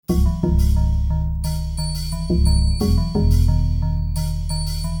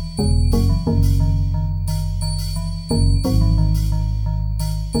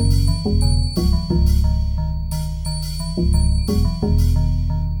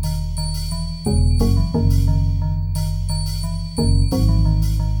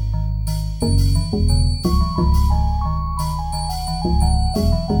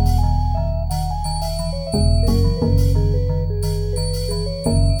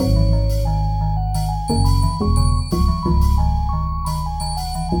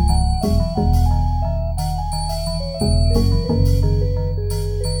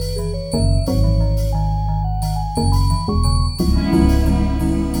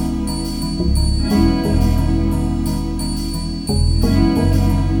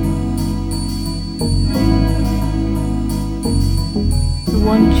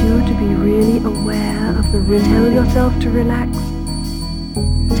aware of the rhythm. Tell yourself to relax.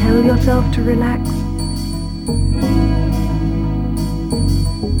 Tell yourself to relax.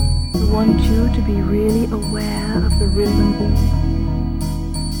 I want you to be really aware of the rhythm.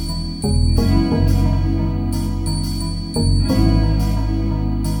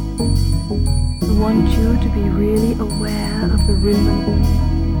 I want you to be really aware of the rhythm.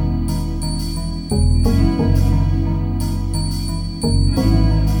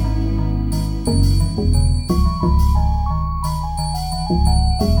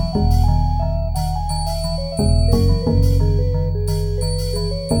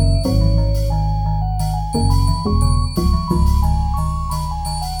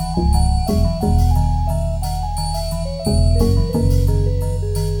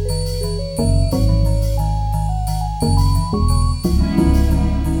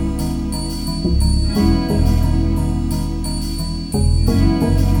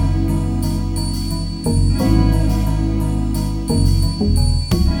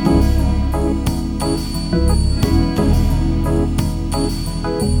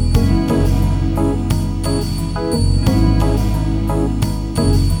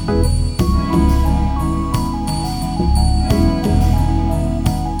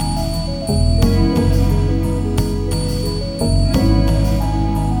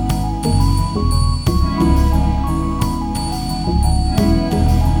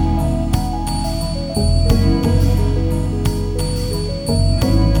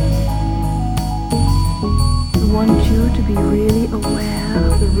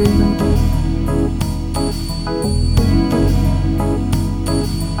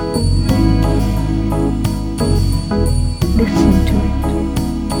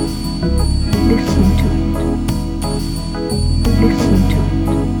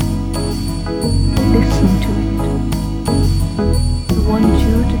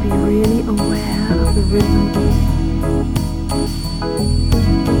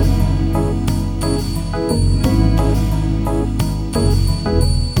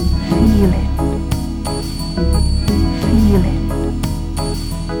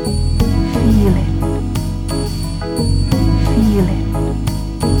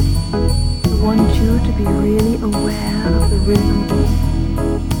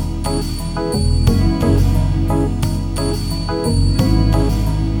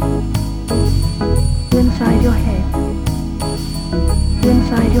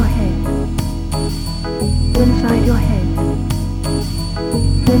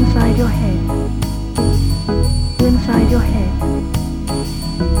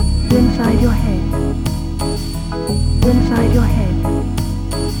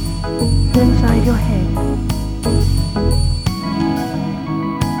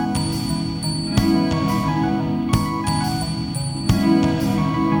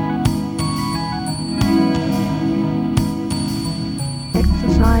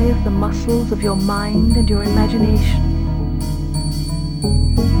 The muscles of your mind and your imagination.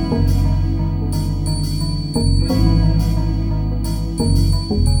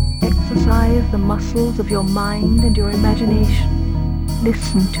 Exercise the muscles of your mind and your imagination.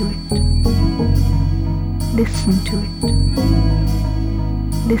 Listen to it. Listen to it.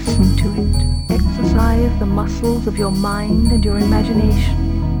 Listen to it. Exercise the muscles of your mind and your imagination.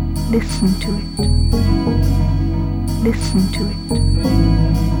 Listen to it. Listen to it.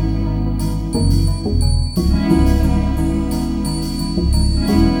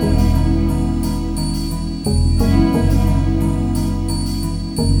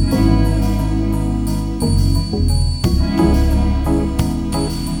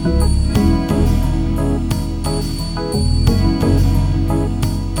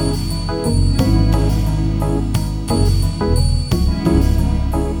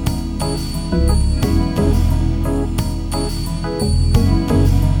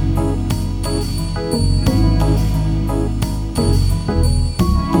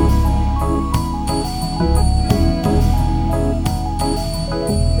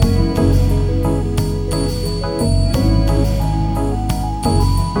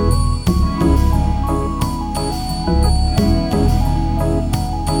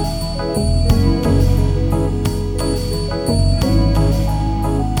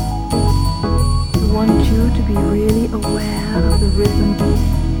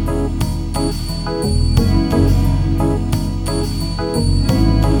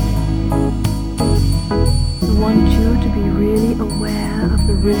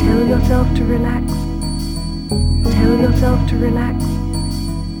 Tell yourself to relax. Tell yourself to relax.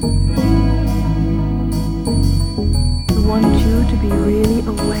 I want you to be really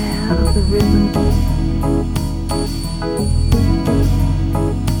aware of the rhythm.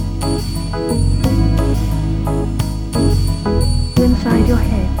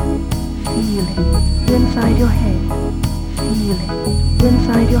 Feel it inside your head. Feel it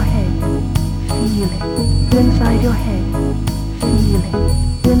inside your head. Feel it inside your head. Feel it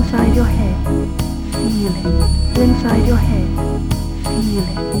inside your head. Feel it inside your head. Feel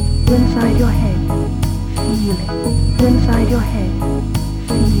it inside your head. Feel it inside your head.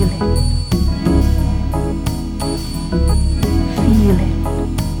 Feel it. Feel it.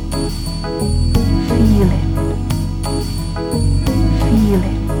 Feel it. Feel it.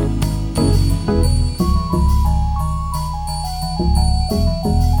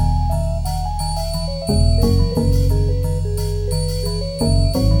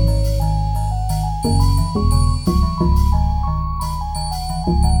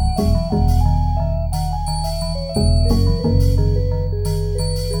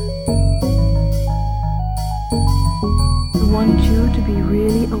 I want you to be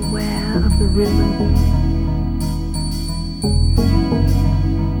really aware of the rhythm.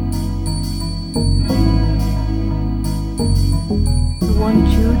 I want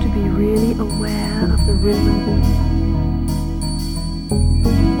you to be really aware of the rhythm.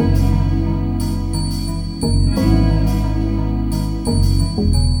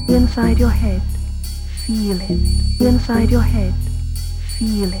 Inside your head, feel it. Inside your head,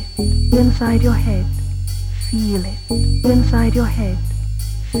 feel it. Inside your head, feel it. Inside your head,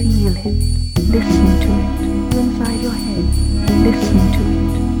 feel it. Listen to it. Inside your head, listen to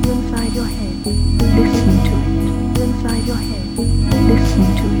it. Inside your head, listen to it. Inside your head, listen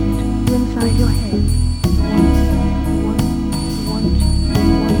to it. Inside your head.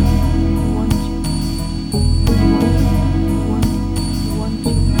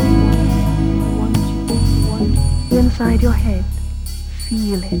 Inside your head,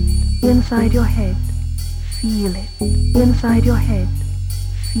 feel it. Inside your head, feel it. Inside your head,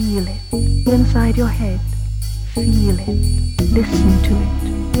 feel it. Inside your head, feel it. Listen to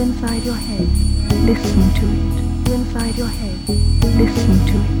it. Inside your head, listen to it. Inside your head, listen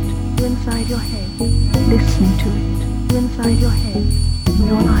to it. Inside your head, listen to it. Inside your head,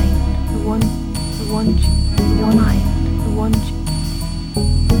 your mind, the one, your mind, the one,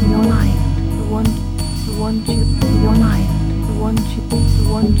 your mind, the one, your mind, the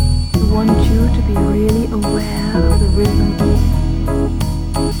one you to be really aware of the rhythm.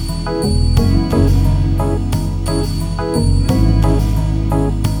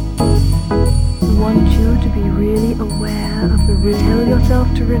 I want you to be really aware of the rhythm. Tell yourself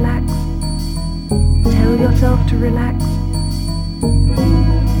to relax. Tell yourself to relax.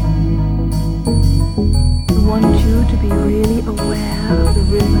 I want you to be really aware of the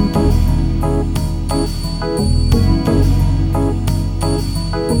rhythm.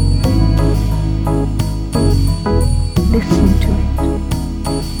 Listen to it.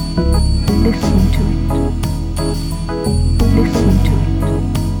 Listen to it. Listen to it.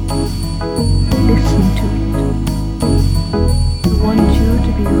 Listen to it. I want you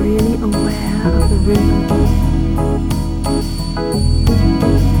to be really aware of the rhythm.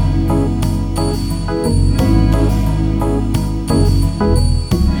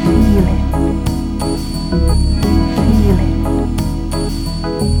 Feel it. Feel it.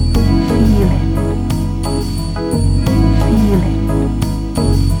 Feel it. Feel it.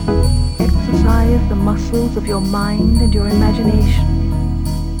 Exercise the muscles of your mind and your imagination.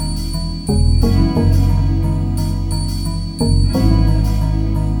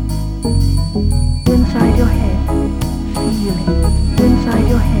 Inside your head, feel it. Inside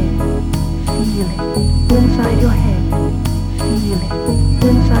your head, feel it. Inside your head, feel it.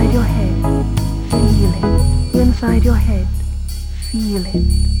 Inside your head, feel it. Inside your head, feel it.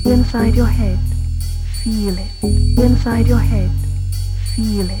 Inside your head, feel it. Inside your head,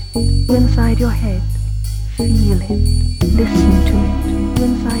 feel it. Inside your head, feel it. Listen to it.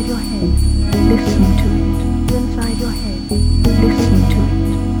 Inside your head, listen to it. Inside your head, listen to it.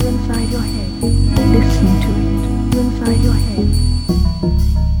 Inside your head, listen to it. Inside your head.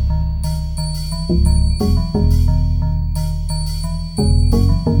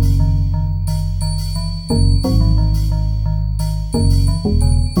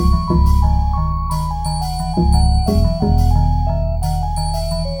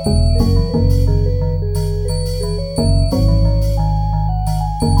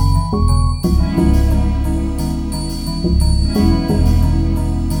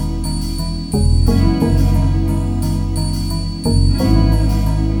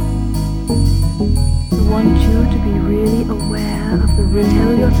 I want you to be really aware of the rhythm.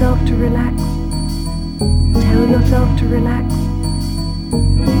 Tell yourself to relax. Tell yourself to relax.